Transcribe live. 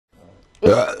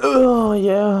Oh,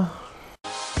 yeah.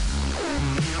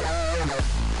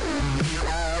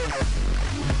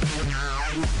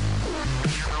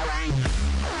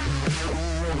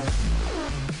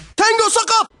 Tango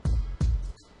Sucka!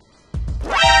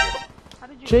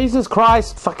 Jesus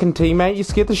Christ, fucking teammate, you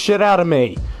scared the shit out of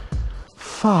me.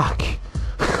 Fuck.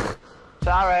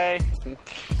 Sorry.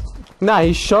 Nah,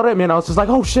 he shot at me and I was just like,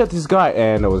 oh shit, this guy.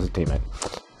 And it was a teammate.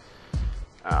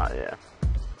 Oh, yeah.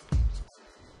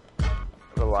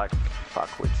 They're like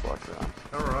fuckwits like that.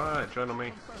 Alright, join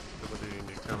me.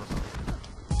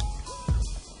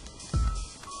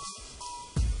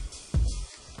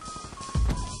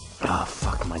 Oh,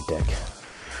 fuck my dick.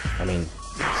 I mean,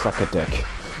 suck a dick.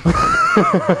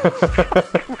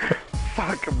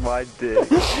 Fuck my dick.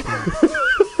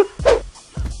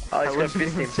 Oh, he's gonna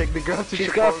fist him. Check the girl to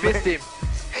She's gonna fist him.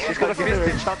 She's gonna I get fist her a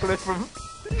him. chocolate from.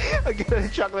 I get her a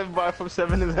chocolate bar from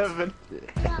 7-Eleven.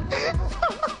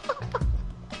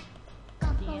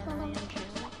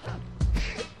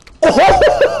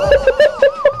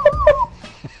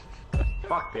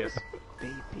 Fuck this.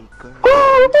 Baby girl.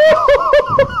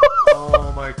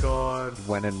 Oh my god.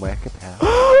 When and where Kapow.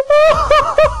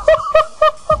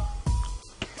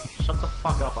 Shut the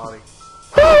fuck up, Ollie.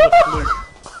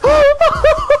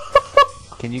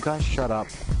 Can you guys shut up?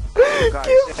 Guys,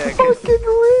 You fucking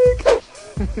rig!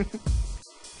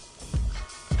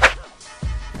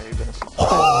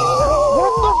 What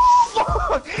the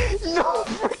fuck? No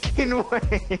freaking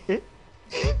way.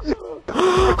 No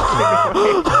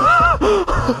freaking way.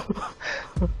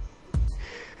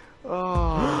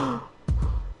 Oh.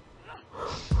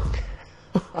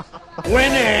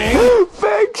 Winning!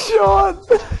 Big shot!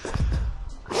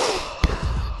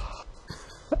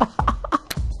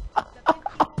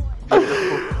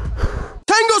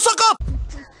 Tango Sucka!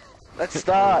 let's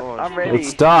start. I'm ready.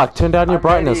 It's dark. Turn down your I'm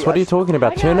brightness. ready. What are you talking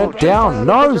about? Turn it down.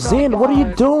 No, Zen, what are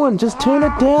you doing? Just turn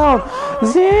it down.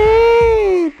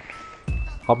 Zen!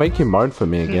 I'll make you moan for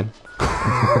me again.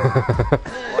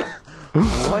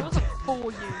 What?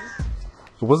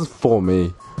 It wasn't for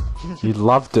me. You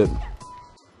loved it.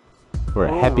 We're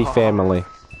a happy family.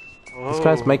 This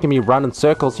guy's making me run in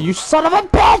circles. You son of a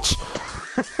bitch!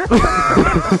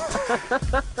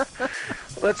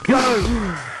 Let's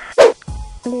go.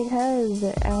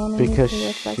 Because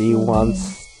she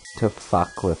wants to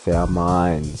fuck with our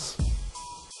minds.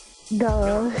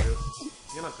 Duh.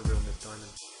 You're not the real Miss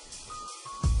Diamond.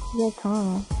 You're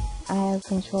Tom. I have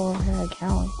control of her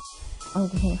account.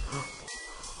 Okay.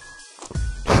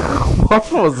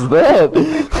 What was that?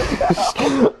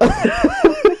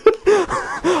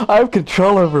 I have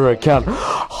control over her account.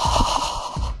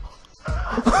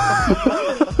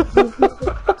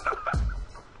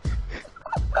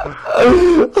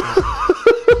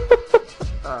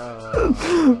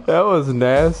 That was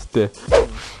nasty.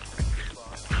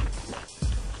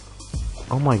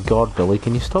 Oh my god, Billy,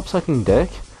 can you stop sucking dick?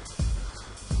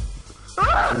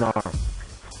 No.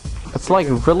 It's like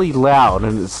really loud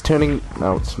and it's turning.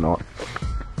 No, it's not.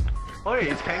 Oh,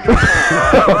 yeah, it's kangaroo.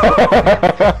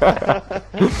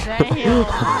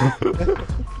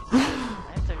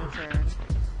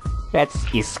 That's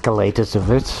escalated a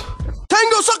bit.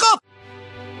 Tango Sucka!